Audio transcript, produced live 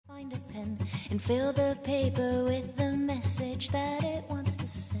and fill the paper with the message that it wants to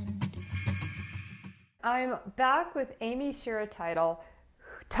send. I'm back with Amy Shira Teitel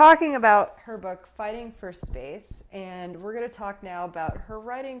talking about her book, Fighting for Space, and we're going to talk now about her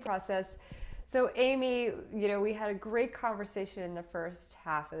writing process. So Amy, we had a great conversation in the first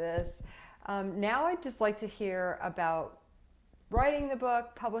half of this. Now I'd just like to hear about writing the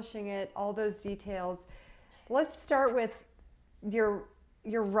book, publishing it, all those details. Let's start with your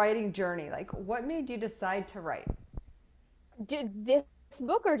writing journey. Like, what made you decide to write? This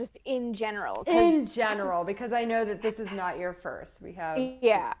book or just in general? In general, because I know that this is not your first. We have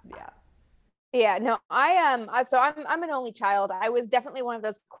no, so I'm an only child. I was definitely one of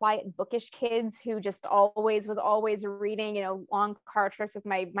those quiet bookish kids who just was always reading, long car trips with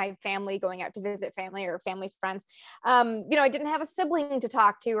my family, going out to visit family or family friends. I didn't have a sibling to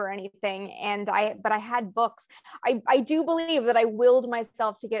talk to or anything, but I had books. I do believe that I willed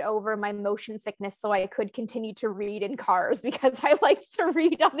myself to get over my motion sickness so I could continue to read in cars, because I liked to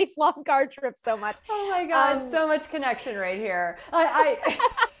read on these long car trips so much. Oh my God, so much connection right here.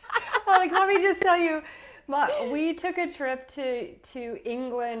 Like, let me just tell you, we took a trip to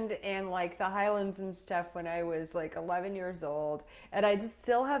England and like the Highlands and stuff when I was like 11 years old. And I just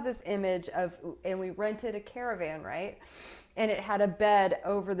still have this image and we rented a caravan, right? And it had a bed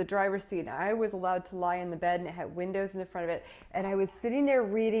over the driver's seat. And I was allowed to lie in the bed and it had windows in the front of it. And I was sitting there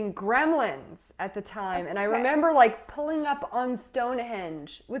reading Gremlins at the time. And I remember like pulling up on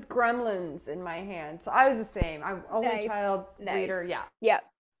Stonehenge with Gremlins in my hand. So I was the same. I'm only child reader. Yeah. Yep.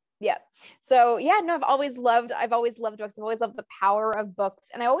 Yeah. So no, I've always loved books. I've always loved the power of books.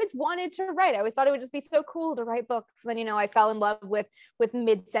 And I always wanted to write. I always thought it would just be so cool to write books. And then, I fell in love with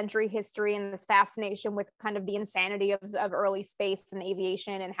mid-century history and this fascination with kind of the insanity of early space and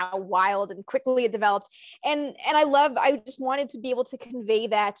aviation and how wild and quickly it developed. And I just wanted to be able to convey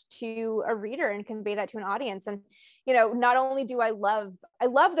that to a reader and convey that to an audience. And, not only do I love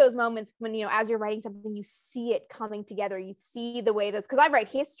those moments when, as you're writing something, you see it coming together, you see the way because I write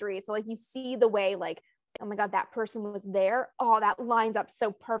history. So like you see the way like, oh my God, that person was there. Oh, that lines up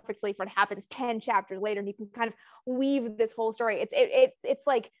so perfectly for what happens 10 chapters later. And you can kind of weave this whole story. It's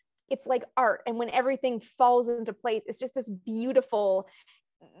like art. And when everything falls into place, it's just this beautiful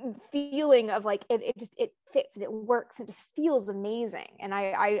feeling of like it fits and it works and just feels amazing. And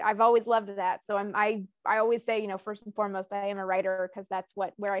I've always loved that. So I always say, first and foremost, I am a writer because that's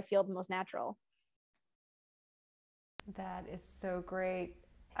where I feel the most natural. That is so great.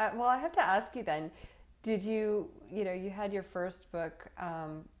 Well, I have to ask you then, did you had your first book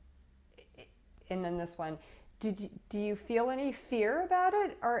and then this one, do you feel any fear about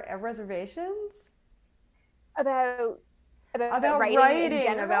it or reservations? About writing in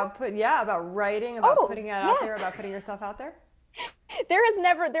general? about writing, about putting it out there, about putting yourself out there?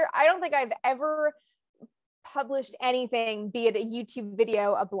 I don't think I've ever published anything, be it a YouTube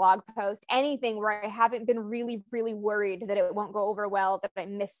video, a blog post, anything where I haven't been really, really worried that it won't go over well, that I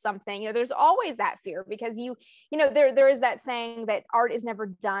miss something. There's always that fear because there is that saying that art is never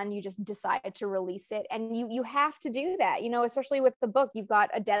done. You just decide to release it. And you have to do that, especially with the book, you've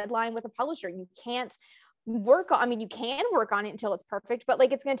got a deadline with a publisher. You can't you can work on it until it's perfect, but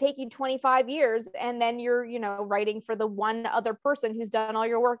like it's going to take you 25 years and then you're writing for the one other person who's done all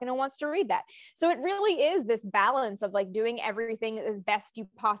your work and who wants to read that. So it really is this balance of like doing everything as best you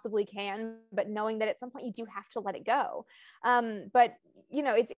possibly can, but knowing that at some point you do have to let it go. But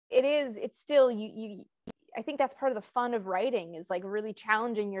it's still I think that's part of the fun of writing is like really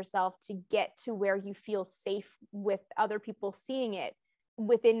challenging yourself to get to where you feel safe with other people seeing it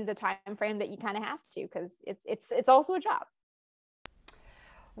within the time frame that you kind of have to, because it's also a job.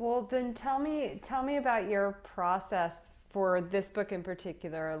 Well, then tell me about your process for this book in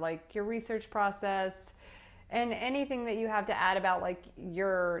particular, like your research process and anything that you have to add about like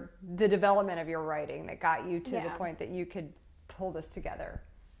the development of your writing that got you to the point that you could pull this together.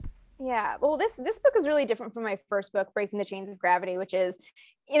 Yeah, well, this book is really different from my first book, Breaking the Chains of Gravity, which is,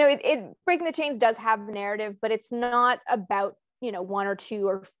 Breaking the Chains does have a narrative, but it's not about one or two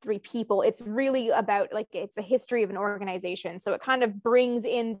or three people. It's really about like, it's a history of an organization. So it kind of brings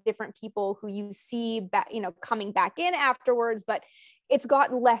in different people who you see back, coming back in afterwards, but it's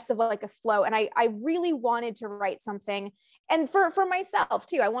got less of like a flow. And I really wanted to write something, and for myself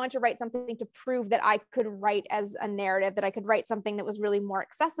too, I wanted to write something to prove that I could write as a narrative, that I could write something that was really more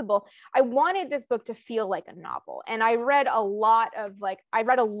accessible. I wanted this book to feel like a novel. And I read a lot of, I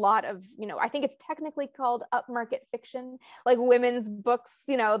think it's technically called upmarket fiction, like women's books,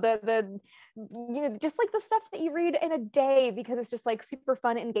 just like the stuff that you read in a day, because it's just like super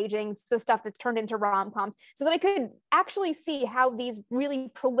fun, engaging. It's the stuff that's turned into rom-coms, so that I could actually see how these really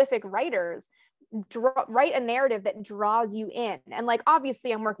prolific writers write a narrative that draws you in. And like,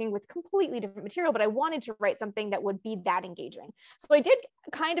 obviously I'm working with completely different material, but I wanted to write something that would be that engaging. So I did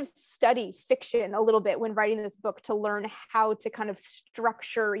kind of study fiction a little bit when writing this book to learn how to kind of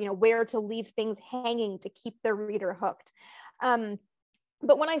structure, you know, where to leave things hanging to keep the reader hooked.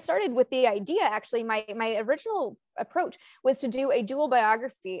 But when I started with the idea, actually, my original approach was to do a dual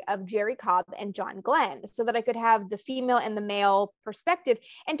biography of Jerry Cobb and John Glenn, so that I could have the female and the male perspective,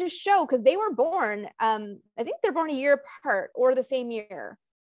 and to show, because they were born, I think they're born a year apart or the same year.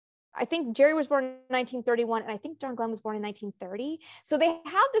 I think Jerry was born in 1931, and I think John Glenn was born in 1930. So they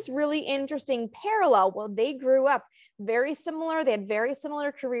have this really interesting parallel. Well, they grew up very similar. They had very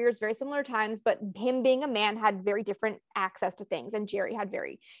similar careers, very similar times, but him being a man had very different access to things. And Jerry had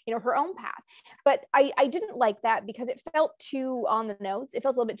very, you know, her own path. But I didn't like that because it felt too on the nose. It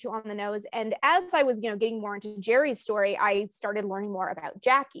felt a little bit too on the nose. And as I was, you know, getting more into Jerry's story, I started learning more about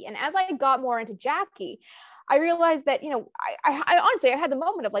Jackie. And as I got more into Jackie, I realized that, you know, I honestly, I had the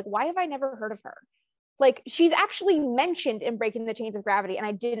moment of like, why have I never heard of her? Like, she's actually mentioned in Breaking the Chains of Gravity, and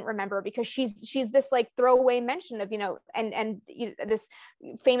I didn't remember, because she's this like throwaway mention of, you know, and you know, this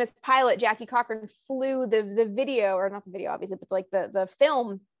famous pilot, Jackie Cochran, flew the video, or not the video, obviously, but like the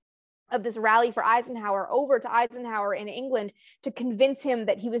film of this rally for Eisenhower over to Eisenhower in England to convince him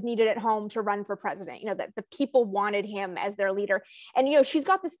that he was needed at home to run for president, you know, that the people wanted him as their leader. And, you know, she's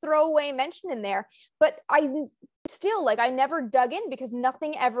got this throwaway mention in there, but I still, like, I never dug in because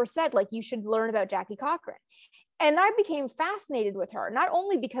nothing ever said, like, you should learn about Jackie Cochran. And I became fascinated with her, not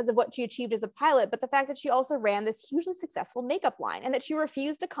only because of what she achieved as a pilot, but the fact that she also ran this hugely successful makeup line, and that she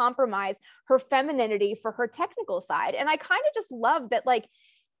refused to compromise her femininity for her technical side. And I kind of just love that, like,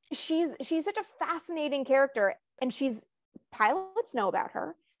 she's such a fascinating character, and pilots know about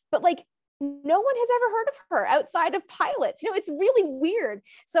her, but like no one has ever heard of her outside of pilots. You know, it's really weird.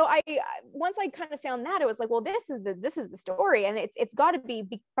 So once I kind of found that, it was like, well, this is the story, and it's got to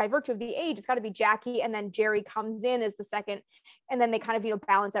be by virtue of the age, it's got to be Jackie, and then Jerry comes in as the second, and then they kind of, you know,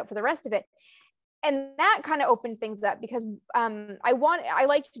 balance out for the rest of it. And that kind of opened things up, because I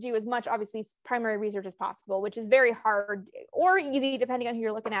like to do as much, obviously, primary research as possible, which is very hard or easy depending on who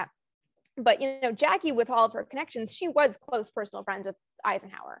you're looking at. But, you know, Jackie, with all of her connections, she was close personal friends with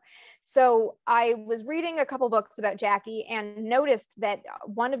Eisenhower. So I was reading a couple books about Jackie and noticed that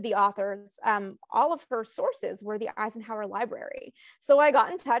one of the authors, all of her sources were the Eisenhower Library. So I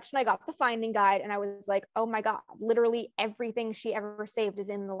got in touch and I got the finding guide, and I was like, oh my God, literally everything she ever saved is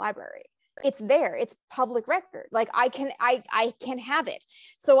in the library. It's there. It's public record. Like, I can have it.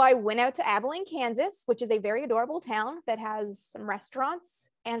 So I went out to Abilene, Kansas, which is a very adorable town that has some restaurants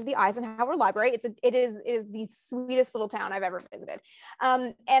and the Eisenhower Library. It is the sweetest little town I've ever visited.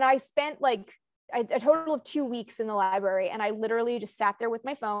 And I spent like a total of 2 weeks in the library, and I literally just sat there with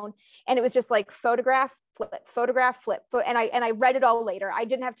my phone, and it was just like photograph, flip, and I read it all later. I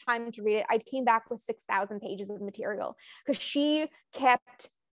didn't have time to read it. I came back with 6,000 pages of material, because she kept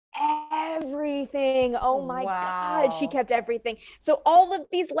everything. Oh my God, she kept everything. So all of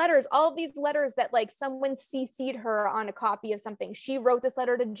these letters that like someone CC'd her on a copy of something. She wrote this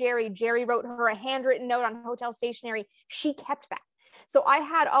letter to Jerry. Jerry wrote her a handwritten note on hotel stationery. She kept that. So I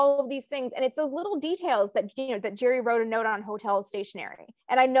had all of these things, and it's those little details that, you know, that Jerry wrote a note on hotel stationery.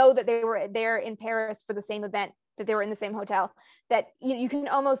 And I know that they were there in Paris for the same event, that they were in the same hotel, that you can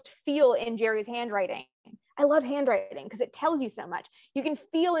almost feel in Jerry's handwriting. I love handwriting because it tells you so much. You can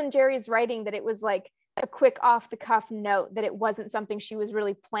feel in Jerry's writing that it was like a quick off the cuff note, that it wasn't something she was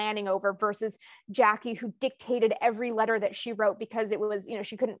really planning over, versus Jackie, who dictated every letter that she wrote, because it was, you know,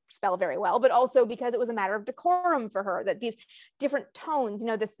 she couldn't spell very well, but also because it was a matter of decorum for her, that these different tones, you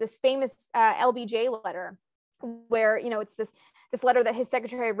know, this famous LBJ letter, where, you know, it's this letter that his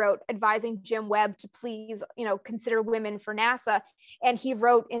secretary wrote advising Jim Webb to please, you know, consider women for NASA. And he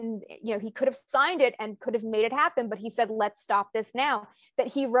wrote in, you know, he could have signed it and could have made it happen, but he said, let's stop this now. That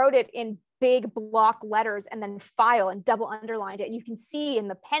he wrote it in big block letters and then file and double underlined it. And you can see in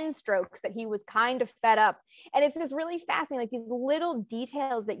the pen strokes that he was kind of fed up. And it's this really fascinating, like these little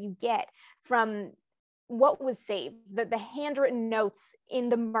details that you get from what was saved, the handwritten notes in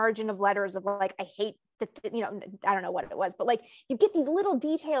the margin of letters of like, I hate, you know, I don't know what it was, but like you get these little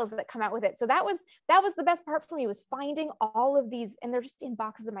details that come out with it. So that was the best part for me, was finding all of these, and they're just in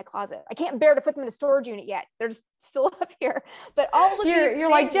boxes in my closet. I can't bear to put them in a storage unit yet. They're just still up here. But all of you're things,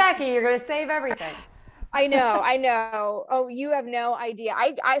 like, Jackie, you're going to save everything. I know. Oh, you have no idea.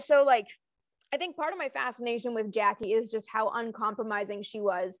 So like, I think part of my fascination with Jackie is just how uncompromising she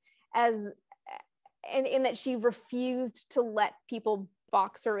was, as in that she refused to let people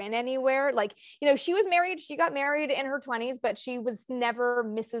box her in anywhere. Like, she got married in her 20s, but she was never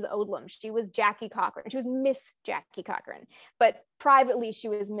Mrs. Odlum. She was Jackie Cochran. She was Miss Jackie Cochran, but privately she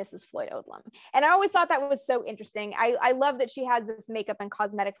was Mrs. Floyd Odlum. And I always thought that was so interesting. I love that she had this makeup and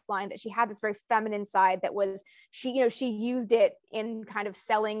cosmetics line, that she had this very feminine side that was, she used it in kind of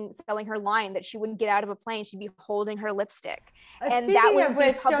selling her line, that she wouldn't get out of a plane, she'd be holding her lipstick. And Speaking that would of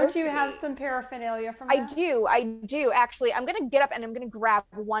which, be don't you have some paraphernalia from that? I do actually. I'm gonna get up and I'm gonna grab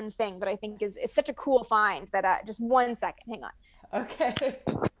one thing that I think is such a cool find that just 1 second, hang on. Okay.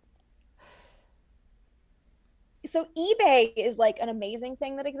 So eBay is like an amazing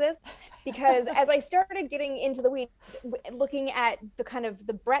thing that exists, because as I started getting into the weeds, looking at the kind of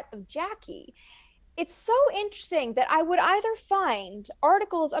the breadth of Jackie, it's so interesting that I would either find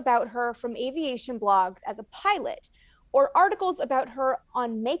articles about her from aviation blogs as a pilot, or articles about her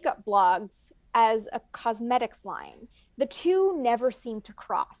on makeup blogs as a cosmetics line. The two never seem to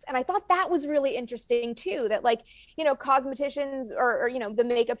cross. And I thought that was really interesting too, that like, cosmeticians or the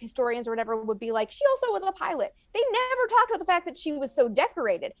makeup historians or whatever would be like, she also was a pilot. They never talked about the fact that she was so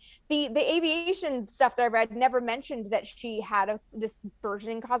decorated. The aviation stuff that I read never mentioned that she had this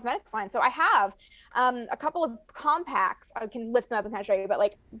burgeoning cosmetics line. So I have a couple of compacts. I can lift them up and kind of show you, but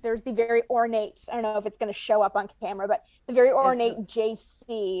like there's the very ornate, I don't know if it's going to show up on camera, but the very ornate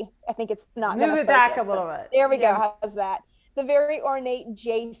JC. I think it's not going to move it back a little bit. There we go. How's that? The very ornate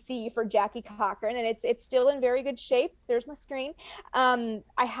JC for Jackie Cochran, and it's still in very good shape. There's my screen.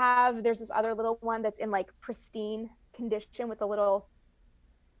 There's this other little one that's in like pristine condition with the little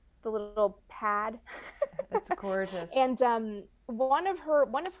pad. That's gorgeous. And one of her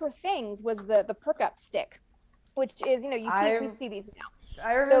things was the perk up stick, which is, we see these now.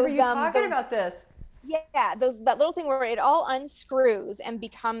 I remember you talking about this. Yeah, that little thing where it all unscrews and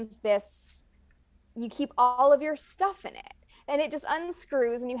becomes this, you keep all of your stuff in it. And it just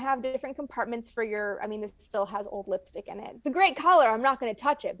unscrews, and you have different compartments for this still has old lipstick in it. It's a great color. I'm not going to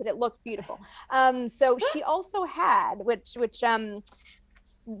touch it, but it looks beautiful. So she also had, which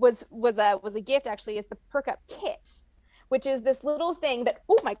was a gift actually, is the perk up kit, which is this little thing that,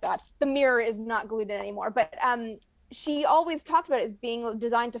 oh my God, the mirror is not glued in anymore. But she always talked about it as being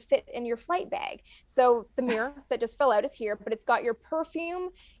designed to fit in your flight bag. So the mirror that just fell out is here, but it's got your perfume,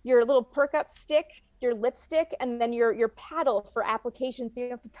 your little perk up stick, your lipstick, and then your paddle for application, so you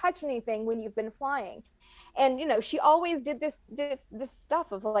don't have to touch anything when you've been flying. And she always did this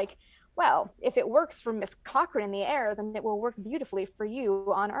stuff of like, well, if it works for Miss Cochran in the air, then it will work beautifully for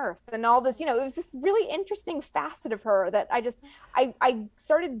you on Earth. And all this, it was this really interesting facet of her that I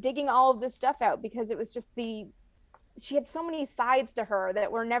started digging all of this stuff out, because it was just she had so many sides to her that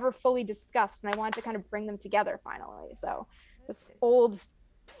were never fully discussed, and I wanted to kind of bring them together finally. So this old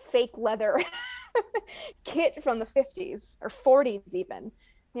fake leather kit from the 50s or 40s even.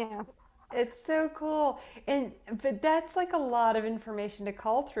 Yeah. It's so cool. But that's like a lot of information to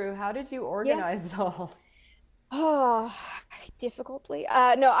call through. How did you organize it all? Oh, difficultly.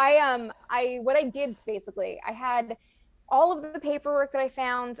 No, what I did basically, I had all of the paperwork that I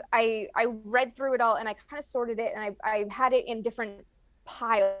found. I read through it all, and I kind of sorted it, and I had it in different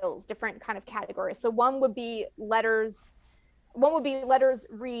piles, different kind of categories. So one would be letters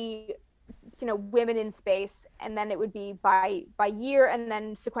women in space, and then it would be by year, and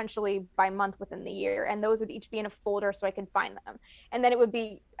then sequentially by month within the year, and those would each be in a folder so I could find them. And then it would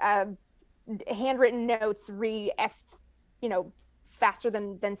be handwritten notes, faster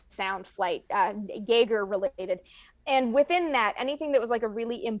than sound flight, Jaeger related. And within that, anything that was like a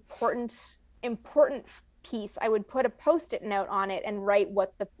really important piece, I would put a Post-it note on it and write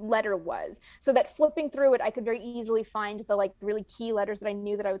what the letter was, so that flipping through it, I could very easily find the like really key letters that I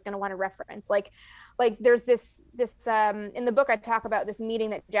knew that I was going to want to reference. Like there's this in the book, I talk about this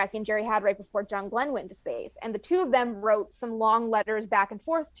meeting that Jackie and Jerry had right before John Glenn went to space, and the two of them wrote some long letters back and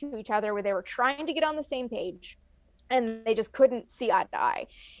forth to each other where they were trying to get on the same page, and they just couldn't see eye to eye.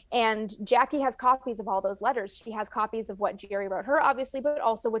 And Jackie has copies of all those letters. She has copies of what Jerry wrote her, obviously, but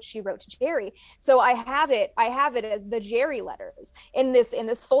also what she wrote to Jerry. So I have it as the Jerry letters in this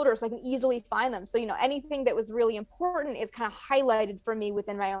folder, so I can easily find them. So, anything that was really important is kind of highlighted for me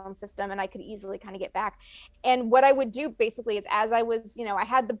within my own system, and I could easily kind of get back. And what I would do basically is, as I was, I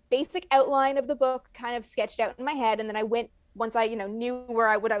had the basic outline of the book kind of sketched out in my head, and then I went, once I, knew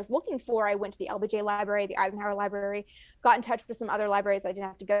what I was looking for, I went to the LBJ library, the Eisenhower library, got in touch with some other libraries I didn't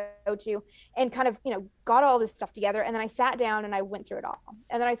have to go to, and kind of, got all this stuff together. And then I sat down and I went through it all.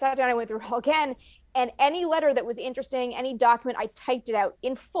 And then I sat down, I went through it all again. And any letter that was interesting, any document, I typed it out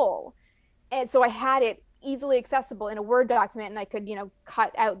in full. And so I had it easily accessible in a Word document, and I could,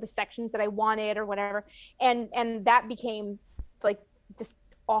 cut out the sections that I wanted or whatever. And that became like this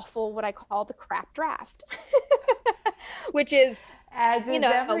awful, what I call the crap draft, which is, as is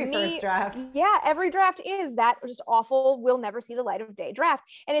every first draft. Yeah, every draft is that just awful, will never see the light of day draft.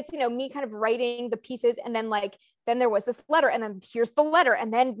 And it's, me kind of writing the pieces, and then then there was this letter, and then here's the letter,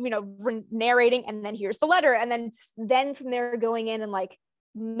 and then, narrating, and then here's the letter. And then from there going in and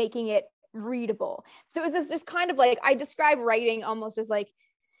making it readable. So it was this kind of I describe writing almost as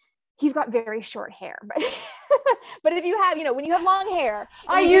you've got very short hair, but but if you have, when you have long hair,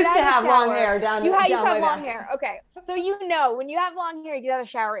 I used to have long hair down. You used to have long hair. Okay. So, when you have long hair, you get out of the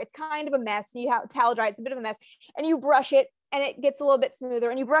shower, it's kind of a mess. You have towel dry, it's a bit of a mess, and you brush it and it gets a little bit smoother,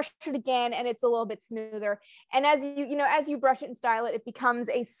 and you brush it again and it's a little bit smoother. And as as you brush it and style it, it becomes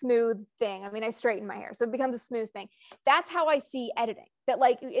a smooth thing. I mean, I straighten my hair, so it becomes a smooth thing. That's how I see editing. That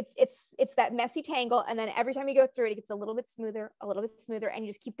it's that messy tangle, and then every time you go through it, it gets a little bit smoother, and you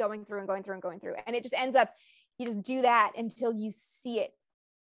just keep going through and going through and going through, and it just ends up, you just do that until you see it.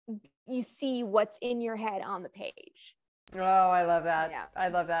 You see what's in your head on the page. Oh, I love that. Yeah. I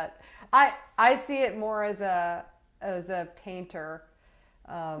love that. I see it more as a painter,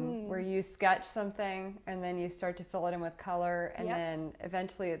 where you sketch something and then you start to fill it in with color, and then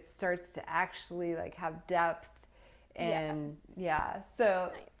eventually it starts to actually have depth. And so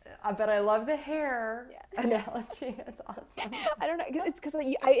nice. But I love the hair analogy. It's awesome. I don't know. It's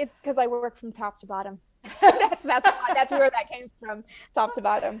because I work from top to bottom. that's where that came from, top to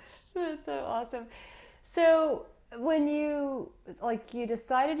bottom. That's so awesome. So when you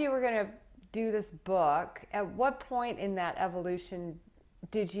decided you were going to do this book, at what point in that evolution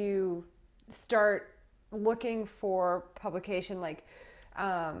did you start looking for publication?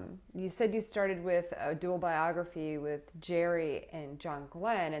 You said you started with a dual biography with Jerry and John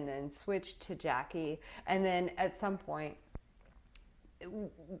Glenn, and then switched to Jackie. And then at some point,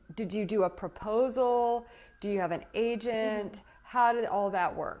 did you do a proposal? Do you have an agent? How did all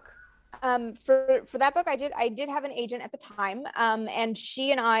that work? For that book, I did have an agent at the time. And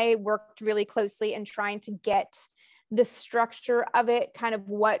she and I worked really closely in trying to get the structure of it, kind of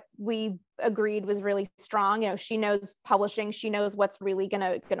what we agreed was really strong. She knows publishing, she knows what's really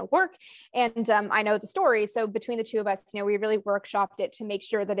gonna work, and I know the story. So between the two of us, we really workshopped it to make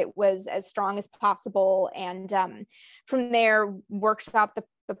sure that it was as strong as possible. And from there, workshopped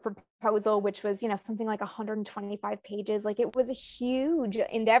the proposal, which was something like 125 pages. It was a huge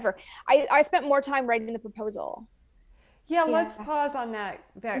endeavor. I spent more time writing the proposal. Let's pause on that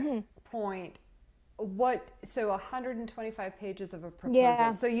point. So 125 pages of a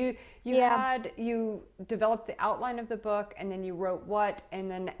proposal. So you developed the outline of the book, and then you wrote what, and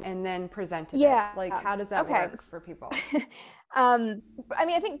then presented it. How does that work for people?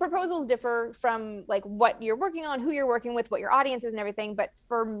 I think proposals differ from what you're working on, who you're working with, what your audience is, and everything. But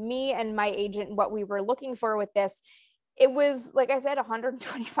for me and my agent, what we were looking for with this, it was, like I said,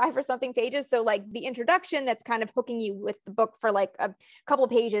 125 or something pages. So the introduction, that's kind of hooking you with the book for a couple of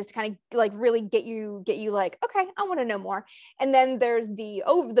pages to kind of really get you okay, I want to know more. And then there's the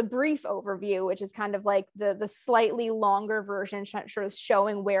brief overview, which is kind of the slightly longer version, sort of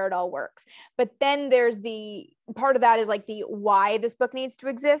showing where it all works. But then there's the part of that is the why this book needs to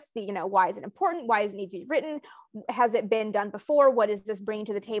exist. Why is it important? Why does it need to be written? Has it been done before? What is this bringing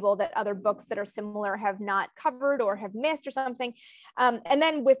to the table that other books that are similar have not covered or have missed or something? And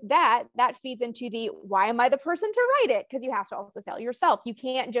then with that feeds into the why am I the person to write it? Because you have to also sell yourself. You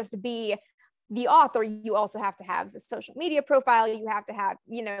can't just be the author, you also have to have a social media profile. You have to have,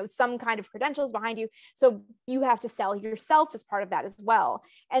 some kind of credentials behind you. So you have to sell yourself as part of that as well.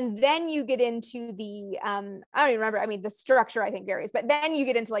 And then you get into the, I don't even remember. The structure I think varies, but then you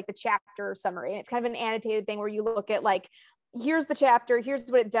get into the chapter summary, and it's kind of an annotated thing where you look at here's the chapter, here's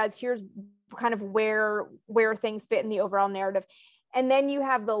what it does, here's kind of where things fit in the overall narrative. And then you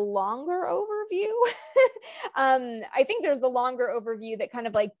have the longer overview. I think there's the longer overview that kind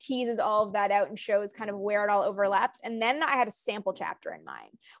of teases all of that out and shows kind of where it all overlaps. And then I had a sample chapter in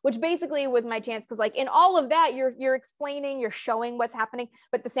mind, which basically was my chance. Cause in all of that, you're explaining, you're showing what's happening,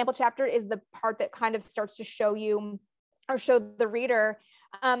 but the sample chapter is the part that kind of starts to show you or show the reader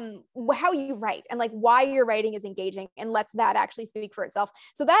how you write and why your writing is engaging, and lets that actually speak for itself.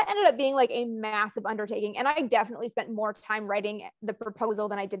 So that ended up being a massive undertaking. And I definitely spent more time writing the proposal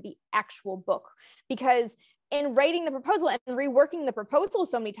than I did the actual book, because in writing the proposal and reworking the proposal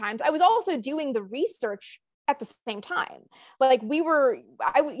so many times, I was also doing the research at the same time. I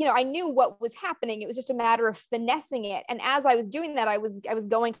knew what was happening. It was just a matter of finessing it. And as I was doing that, I was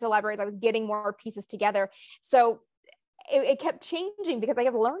going to the libraries, I was getting more pieces together. So it kept changing because I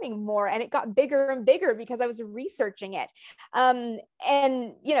kept learning more, and it got bigger and bigger because I was researching it. And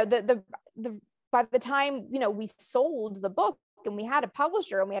by the time we sold the book, and we had a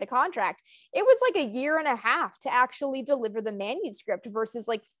publisher and we had a contract, it was like a year and a half to actually deliver the manuscript versus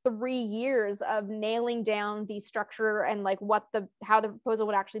like 3 years of nailing down the structure and like how the proposal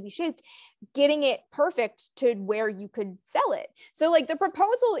would actually be shaped, getting it perfect to where you could sell it. So like the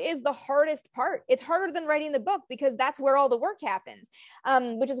proposal is the hardest part. It's harder than writing the book because that's where all the work happens.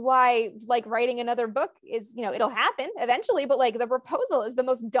 Which is why like writing another book is, you know, it'll happen eventually, but like the proposal is the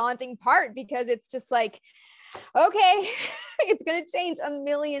most daunting part because it's just like, okay, it's going to change a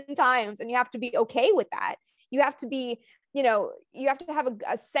million times and you have to be okay with that. You have to be, you know, you have to have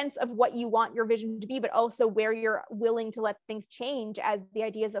a sense of what you want your vision to be, but also where you're willing to let things change as the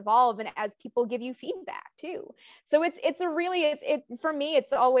ideas evolve and as people give you feedback too. So it's for me,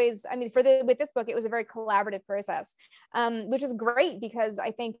 it's always, I mean, with this book, it was a very collaborative process, which is great because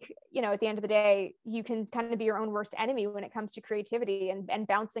I think, you know, at the end of the day, you can kind of be your own worst enemy when it comes to creativity, and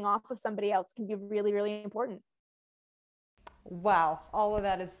bouncing off of somebody else can be really, really important. Wow. All of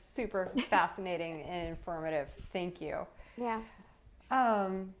that is super fascinating and informative. Thank you. Yeah.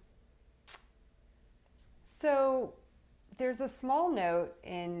 So there's a small note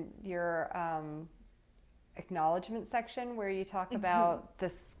in your acknowledgement section where you talk about the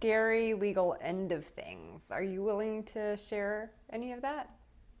scary legal end of things. Are you willing to share any of that?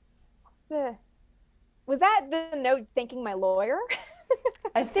 Was that the note thanking my lawyer?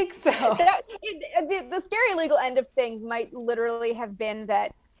 I think so. The scary legal end of things might literally have been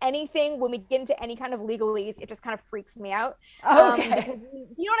that anything, when we get into any kind of legalese, it just kind of freaks me out. Okay. Because,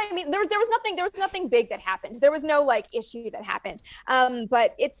 you know what I mean? There was nothing big that happened. There was no like issue that happened.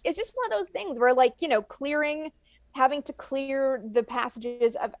 But it's just one of those things where like, you know, having to clear the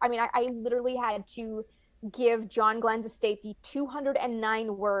passages of, I mean, I literally had to give John Glenn's estate the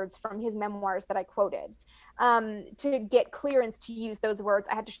 209 words from his memoirs that I quoted. To get clearance to use those words,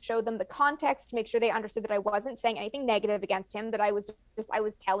 I had to show them the context to make sure they understood that I wasn't saying anything negative against him, that I was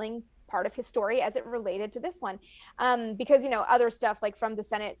telling part of his story as it related to this one. Because, you know, other stuff like from the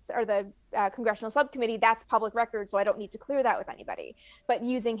Senate or the congressional subcommittee, that's public record, so I don't need to clear that with anybody. But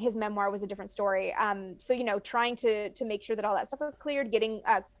using his memoir was a different story. So, you know, trying to make sure that all that stuff was cleared, getting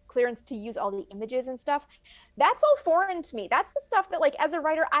clearance to use all the images and stuff, that's all foreign to me. That's the stuff that, like, as a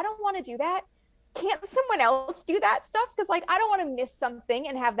writer, I don't want to do that. Can't someone else do that stuff? Because like I don't want to miss something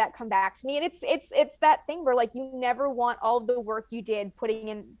and have that come back to me. And it's that thing where like you never want all of the work you did put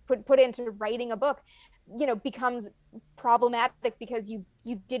into writing a book, you know, becomes problematic because you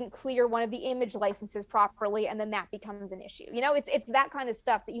didn't clear one of the image licenses properly, and then that becomes an issue. You know, it's that kind of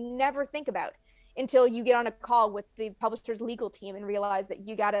stuff that you never think about until you get on a call with the publisher's legal team and realize that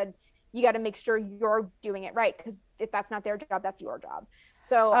you gotta make sure you're doing it right, because if that's not their job, that's your job.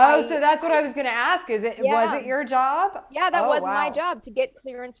 So so that's what I was going to ask. Was it your job? Yeah, that was my job, to get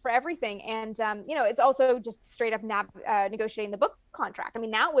clearance for everything. And you know, it's also just straight up negotiating the book contract. I mean,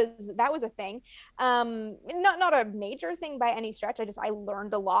 that was a thing. Not a major thing by any stretch. I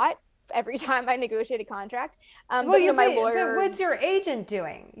learned a lot every time I negotiate a contract. But you know, my lawyer. But what's your agent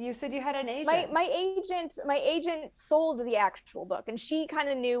doing? You said you had an agent. My agent sold the actual book, and she kind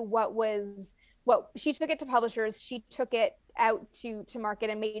of knew what she took it to publishers. She took it out to market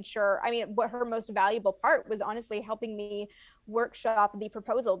and made sure. I mean, what her most valuable part was honestly helping me workshop the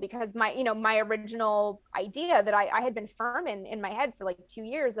proposal, because my original idea that I had been firm in my head for like 2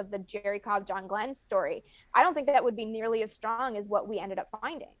 years of the Jerry Cobb, John Glenn story, I don't think that would be nearly as strong as what we ended up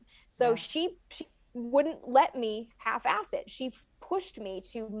finding. So she wouldn't let me half-ass it. She pushed me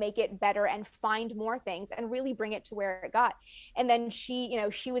to make it better and find more things and really bring it to where it got. And then she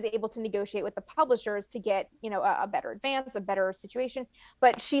was able to negotiate with the publishers to get, you know, a better advance, a better situation,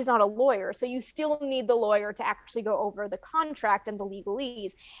 but she's not a lawyer. So you still need the lawyer to actually go over the contract and the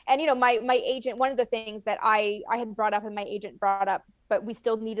legalese. And, you know, my agent, one of the things that I had brought up and my agent brought up, but we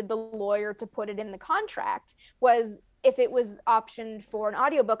still needed the lawyer to put it in the contract, was if it was optioned for an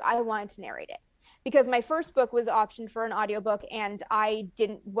audiobook, I wanted to narrate it. Because my first book was optioned for an audiobook and I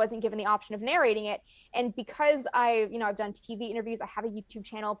wasn't given the option of narrating it. And because I've done TV interviews, I have a YouTube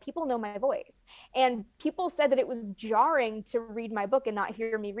channel, people know my voice. And people said that it was jarring to read my book and not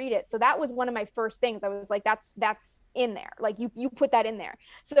hear me read it. So that was one of my first things. I was like, that's in there. Like you put that in there.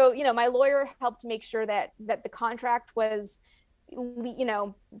 So, you know, my lawyer helped make sure that the contract was, you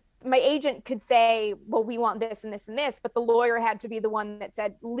know, my agent could say, well, we want this and this and this, but the lawyer had to be the one that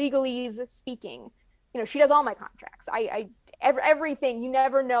said, legalese speaking, you know, she does all my contracts. Everything, you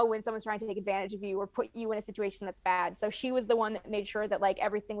never know when someone's trying to take advantage of you or put you in a situation that's bad. So she was the one that made sure that like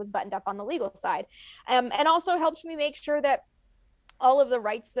everything was buttoned up on the legal side, and also helped me make sure that all of the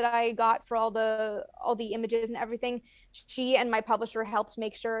rights that I got for all the images and everything, she and my publisher helped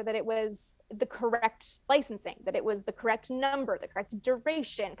make sure that it was the correct licensing, that it was the correct number, the correct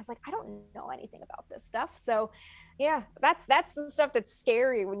duration, because like I don't know anything about this stuff. So yeah, that's the stuff that's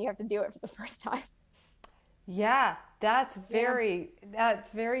scary when you have to do it for the first time. Yeah, that's very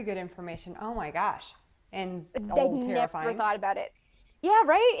good information. Oh my gosh. And a I little never terrifying. thought about it. Yeah,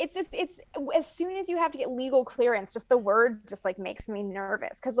 right. It's as soon as you have to get legal clearance, just the word just like makes me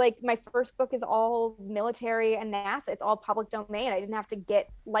nervous. Cause like my first book is all military and NASA. It's all public domain. I didn't have to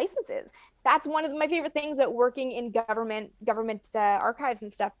get licenses. That's one of my favorite things about working in government archives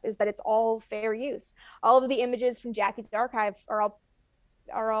and stuff, is that it's all fair use. All of the images from Jackie's archive are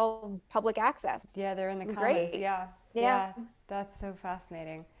all public access. Yeah, they're in the It's commons. great. Yeah. Yeah. That's so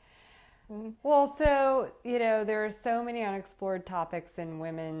fascinating. Mhm. Well, so, there are so many unexplored topics in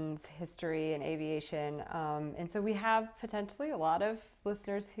women's history and aviation. And so we have potentially a lot of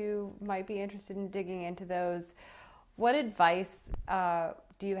listeners who might be interested in digging into those. What advice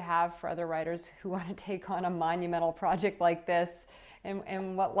do you have for other writers who want to take on a monumental project like this?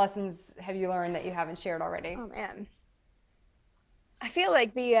 And what lessons have you learned that you haven't shared already? Oh man. I feel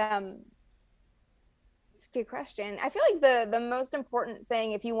like it's a good question. I feel like the most important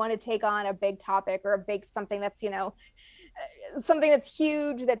thing, if you want to take on a big topic or a big something that's, something that's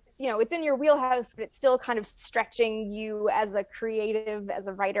huge, that's, it's in your wheelhouse, but it's still kind of stretching you as a creative, as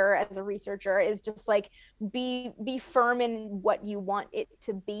a writer, as a researcher, is just like be firm in what you want it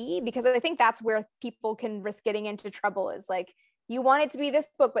to be. Because I think that's where people can risk getting into trouble, is like, you want it to be this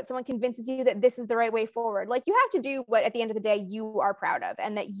book, but someone convinces you that this is the right way forward. Like, you have to do what at the end of the day you are proud of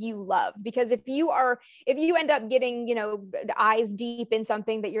and that you love. Because if you end up getting, eyes deep in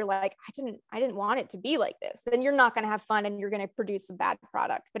something that you're like, I didn't want it to be like this, then you're not going to have fun and you're going to produce a bad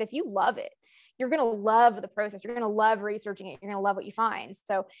product. But if you love it, you're going to love the process. You're going to love researching it. You're going to love what you find.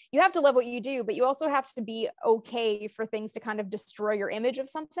 So you have to love what you do, but you also have to be okay for things to kind of destroy your image of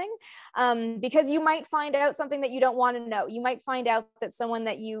something. Because you might find out something that you don't want to know. You might find out that someone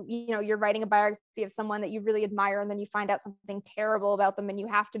that you're writing a biography of someone that you really admire, and then you find out something terrible about them, and you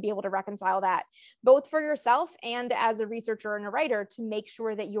have to be able to reconcile that, both for yourself and as a researcher and a writer, to make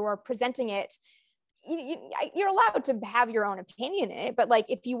sure that you're presenting it. You're allowed to have your own opinion in it, but like,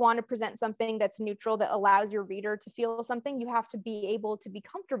 if you want to present something that's neutral, that allows your reader to feel something, you have to be able to be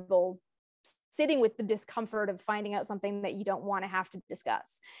comfortable sitting with the discomfort of finding out something that you don't want to have to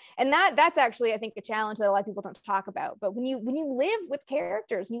discuss. And that's actually, I think, a challenge that a lot of people don't talk about. But when you live with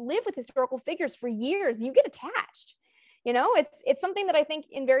characters, when you live with historical figures for years, you get attached. It's something that I think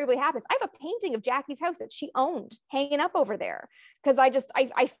invariably happens. I have a painting of Jackie's house that she owned hanging up over there, because I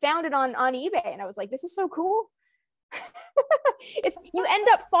found it on eBay, and I was like, this is so cool. You end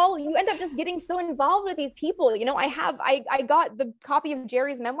up just getting so involved with these people. I got the copy of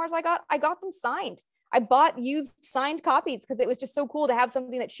Jerry's memoirs. I got them signed. I bought used signed copies because it was just so cool to have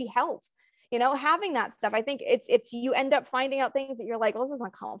something that she held. Having that stuff, I think it's you end up finding out things that you're like, well, this is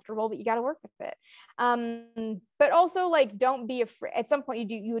uncomfortable, but you got to work with it. But also, like, don't be afraid. At some point,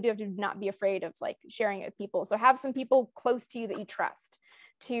 you would have to not be afraid of like sharing it with people. So have some people close to you that you trust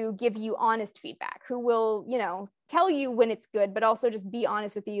to give you honest feedback, who will, tell you when it's good, but also just be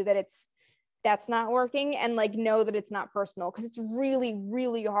honest with you that that's not working, and like, know that it's not personal. Because it's really,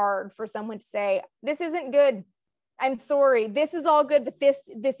 really hard for someone to say, this isn't good, I'm sorry, this is all good, but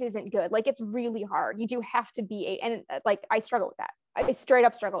this isn't good. Like, it's really hard. You do have to be and like, I struggle with that. I straight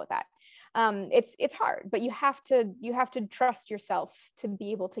up struggle with that. It's hard, but you have to trust yourself to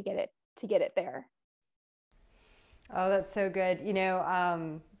be able to get it there. Oh, that's so good.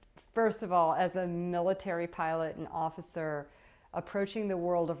 First of all, as a military pilot and officer, approaching the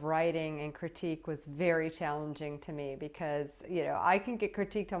world of writing and critique was very challenging to me, because, I can get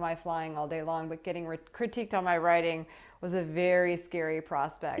critiqued on my flying all day long, but getting critiqued on my writing was a very scary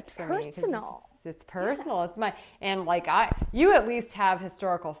prospect for me. It's personal. Yeah. And like, you at least have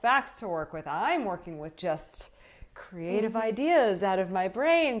historical facts to work with. I'm working with just creative ideas out of my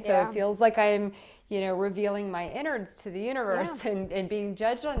brain. So It feels like I'm, revealing my innards to the universe and being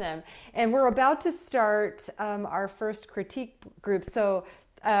judged on them. And we're about to start our first critique group. So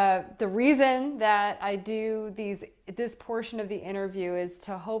the reason that I do this portion of the interview is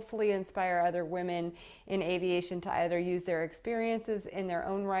to hopefully inspire other women in aviation to either use their experiences in their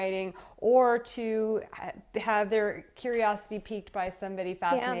own writing, or to have their curiosity piqued by somebody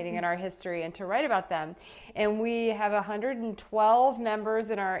fascinating in our history and to write about them. And we have 112 members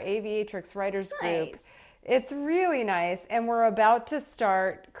in our Aviatrix writers group. Nice. It's really nice. And we're about to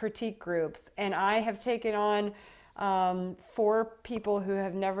start critique groups. And I have taken on for people who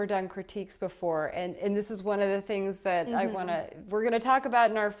have never done critiques before. And this is one of the things that we're going to talk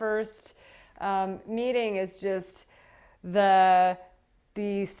about in our first meeting, is just the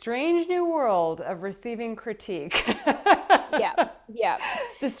strange new world of receiving critique. Yeah.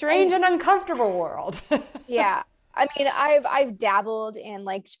 The strange and uncomfortable world. Yeah. I mean, I've dabbled in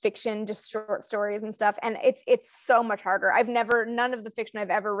like fiction, just short stories and stuff, and it's so much harder. None of the fiction I've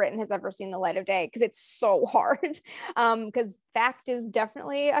ever written has ever seen the light of day, because it's so hard. Because fact is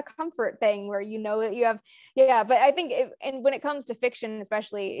definitely a comfort thing where you know that you have, but I think and when it comes to fiction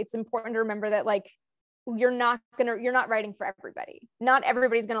especially, it's important to remember that like you're not writing for everybody. Not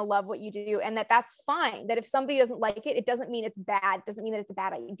everybody's going to love what you do, and that's fine. That if somebody doesn't like it, it doesn't mean it's bad. It doesn't mean that it's a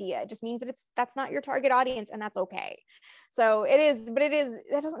bad idea. It just means that that's not your target audience, and that's okay. So that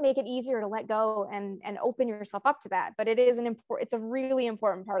doesn't make it easier to let go and open yourself up to that. But it's a really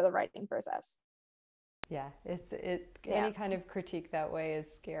important part of the writing process. Yeah, any kind of critique that way is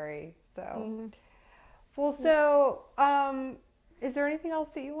scary. So, is there anything else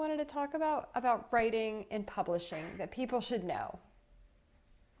that you wanted to talk about writing and publishing that people should know?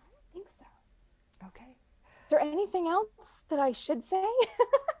 I don't think so. Okay. Is there anything else that I should say?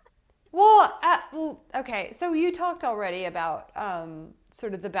 Well, okay. So you talked already about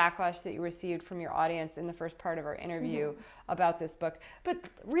sort of the backlash that you received from your audience in the first part of our interview about this book. But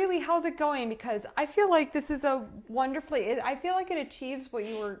really, how's it going? Because I feel like this is I feel like it achieves what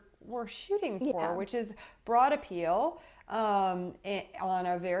you were shooting for, which is broad appeal on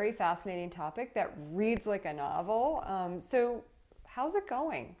a very fascinating topic that reads like a novel. So how's it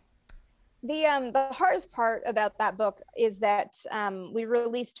going? The hardest part about that book is that we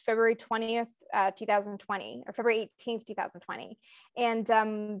released February 20th, 2020, or February 18th, 2020. And,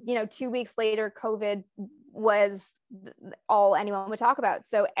 2 weeks later, COVID was all anyone would talk about.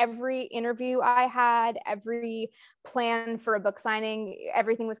 So every interview I had, every plan for a book signing,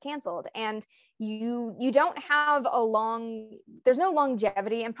 everything was canceled. And you don't have there's no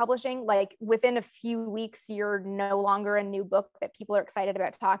longevity in publishing. Like within a few weeks, you're no longer a new book that people are excited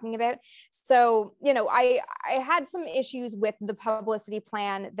about talking about. So, I had some issues with the publicity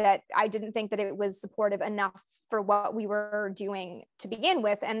plan, that I didn't think that it was supportive enough for what we were doing to begin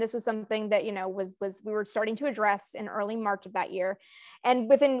with. And this was something that, we were starting to address in early March of that year. And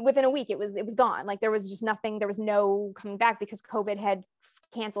within a week, it was gone. Like there was just nothing, there was no coming back, because COVID had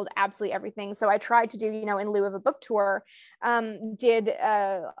canceled absolutely everything. So I tried to do, in lieu of a book tour, did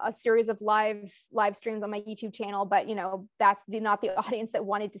a series of live streams on my YouTube channel, but that's not the audience that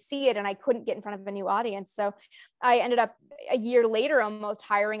wanted to see it. And I couldn't get in front of a new audience. So I ended up a year later, almost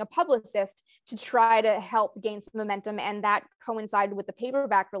hiring a publicist to try to help gain some momentum. And that coincided with the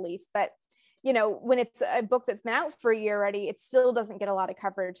paperback release. But when it's a book that's been out for a year already, it still doesn't get a lot of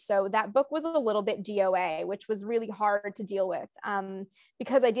coverage. So that book was a little bit DOA, which was really hard to deal with,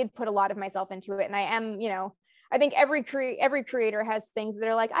 because I did put a lot of myself into it. And I am, I think every creator has things that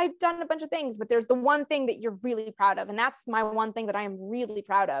they're like, I've done a bunch of things, but there's the one thing that you're really proud of. And that's my one thing that I am really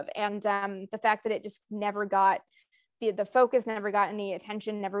proud of. And the fact that it just never got the focus, never got any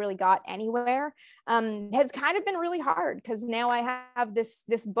attention, never really got anywhere, has kind of been really hard, because now I have this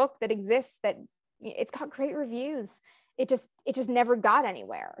book that exists, that it's got great reviews. It just never got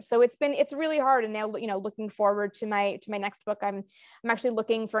anywhere. So it's really hard. And now, looking forward to my next book, I'm actually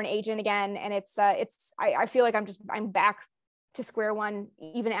looking for an agent again. And I feel like I'm back to square one,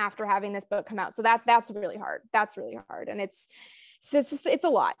 even after having this book come out. So that's really hard. That's really hard. And it's a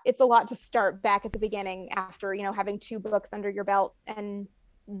lot. It's a lot to start back at the beginning after, having 2 books under your belt. And,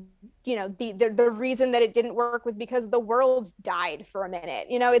 the reason that it didn't work was because the world died for a minute.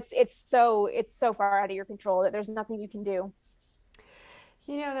 It's so far out of your control that there's nothing you can do.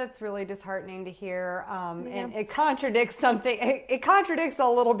 That's really disheartening to hear. And it contradicts something. It contradicts a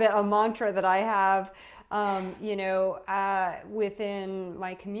little bit a mantra that I have, within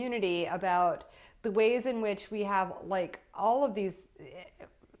my community, about the ways in which we have like all of these.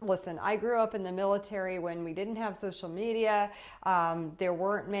 Listen, I grew up in the military when we didn't have social media. There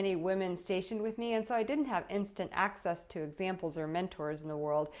weren't many women stationed with me, and so I didn't have instant access to examples or mentors in the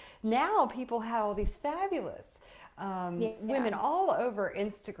world. Now people have all these fabulous women all over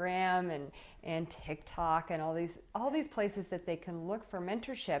Instagram and TikTok and all these places that they can look for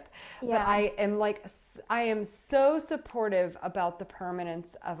mentorship. But I am so supportive about the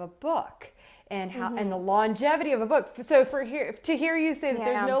permanence of a book. And how and the longevity of a book. So to hear you say that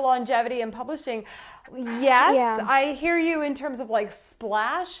there's no longevity in publishing, yes, I hear you in terms of like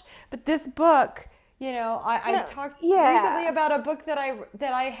splash. But this book, You know, I talked yeah. recently about a book that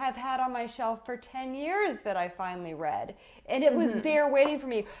I have had on my shelf for 10 years that I finally read. And it was there waiting for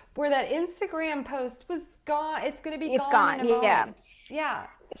me, where that Instagram post was gone. It's going to be gone in a moment. Yeah.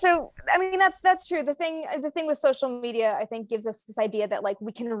 So I mean, that's true. The thing with social media, I think, gives us this idea that like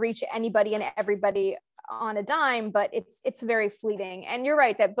we can reach anybody and everybody on a dime, but it's very fleeting. And you're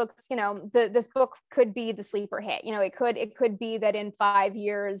right that books, you know, this book could be the sleeper hit. You know, it could be that in 5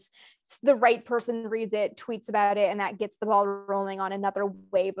 years the right person reads it, tweets about it, and that gets the ball rolling on another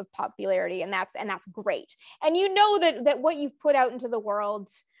wave of popularity, and that's great. And you know that what you've put out into the world.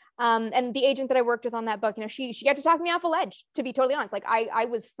 And the agent that I worked with on that book, you know, she got to talk me off a ledge, to be totally honest. Like I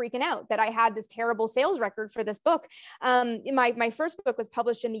was freaking out that I had this terrible sales record for this book. My first book was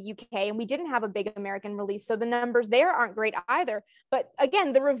published in the UK, and we didn't have a big American release. So the numbers there aren't great either. But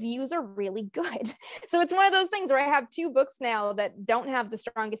again, the reviews are really good. So it's one of those things where I have 2 books now that don't have the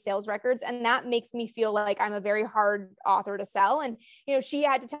strongest sales records. And that makes me feel like I'm a very hard author to sell. And, you know, she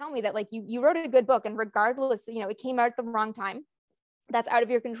had to tell me that like, you wrote a good book, and regardless, you know, it came out at the wrong time. That's out of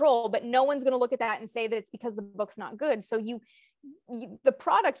your control, but no one's going to look at that and say that it's because the book's not good. So the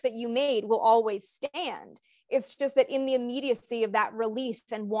product that you made will always stand. It's just that in the immediacy of that release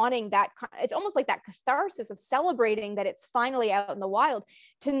and wanting that, it's almost like that catharsis of celebrating that it's finally out in the wild.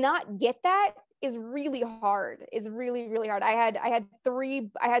 To not get that is really hard. Is really, really hard. I had three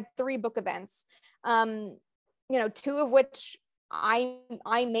book events, you know, 2 of which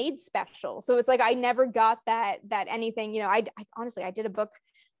I made special. So it's like, I never got that anything, you know, I honestly, I did a book,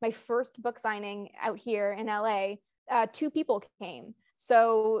 my first book signing out here in LA, 2 people came.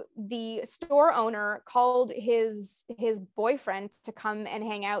 So the store owner called his boyfriend to come and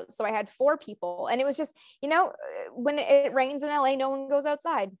hang out. So I had 4 people, and it was just, you know, when it rains in LA, no one goes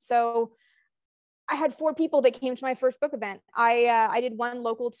outside. So I had 4 people that came to my first book event. I did one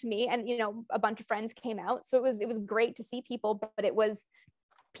local to me, and, you know, a bunch of friends came out. So it was great to see people, but it was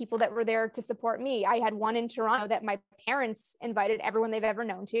people that were there to support me. I had one in Toronto that my parents invited everyone they've ever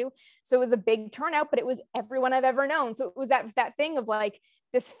known to. So it was a big turnout, but it was everyone I've ever known. So it was that thing of like,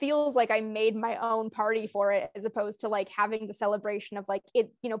 this feels like I made my own party for it, as opposed to like having the celebration of like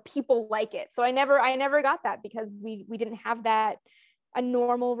it, you know, people like it. So I never got that because we didn't have that a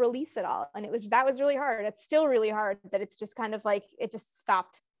normal release at all. And that was really hard. It's still really hard that it's just kind of like, it just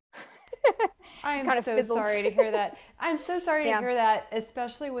stopped. I'm so sorry to hear that. I'm so sorry to hear that,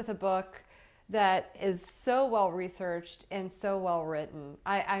 especially with a book that is so well researched and so well written.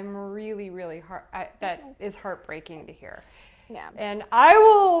 I'm really, really that is heartbreaking to hear. Yeah. And I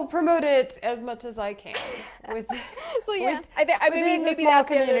will promote it as much as I can with so yeah, I mean, maybe that's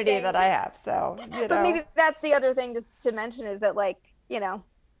the community that I have. So, you know. But maybe that's the other thing just to mention is that, like, you know,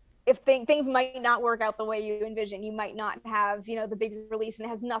 if things might not work out the way you envision, you might not have, you know, the big release, and it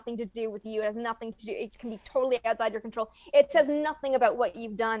has nothing to do with you. It has nothing to do, it can be totally outside your control. It says nothing about what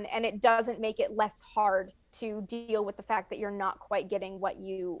you've done, and it doesn't make it less hard to deal with the fact that you're not quite getting what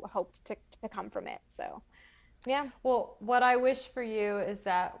you hoped to come from it. So, yeah. Well, what I wish for you is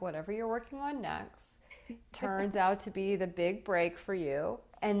that whatever you're working on next turns out to be the big break for you.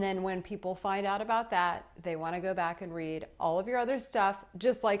 And then when people find out about that, they want to go back and read all of your other stuff,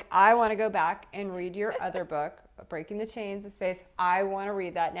 just like I want to go back and read your other book, Breaking the Chains of Space. I want to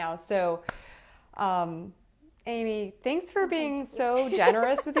read that now. So, Amy, thanks for being so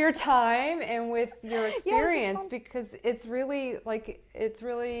generous with your time and with your experience, because it's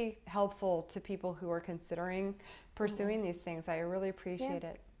really helpful to people who are considering pursuing these things. I really appreciate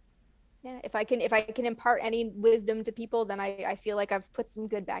it. Yeah, if I can impart any wisdom to people, then I feel like I've put some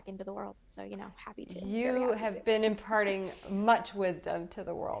good back into the world. So, you know, happy to. You have been imparting much wisdom to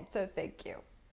the world. So thank you.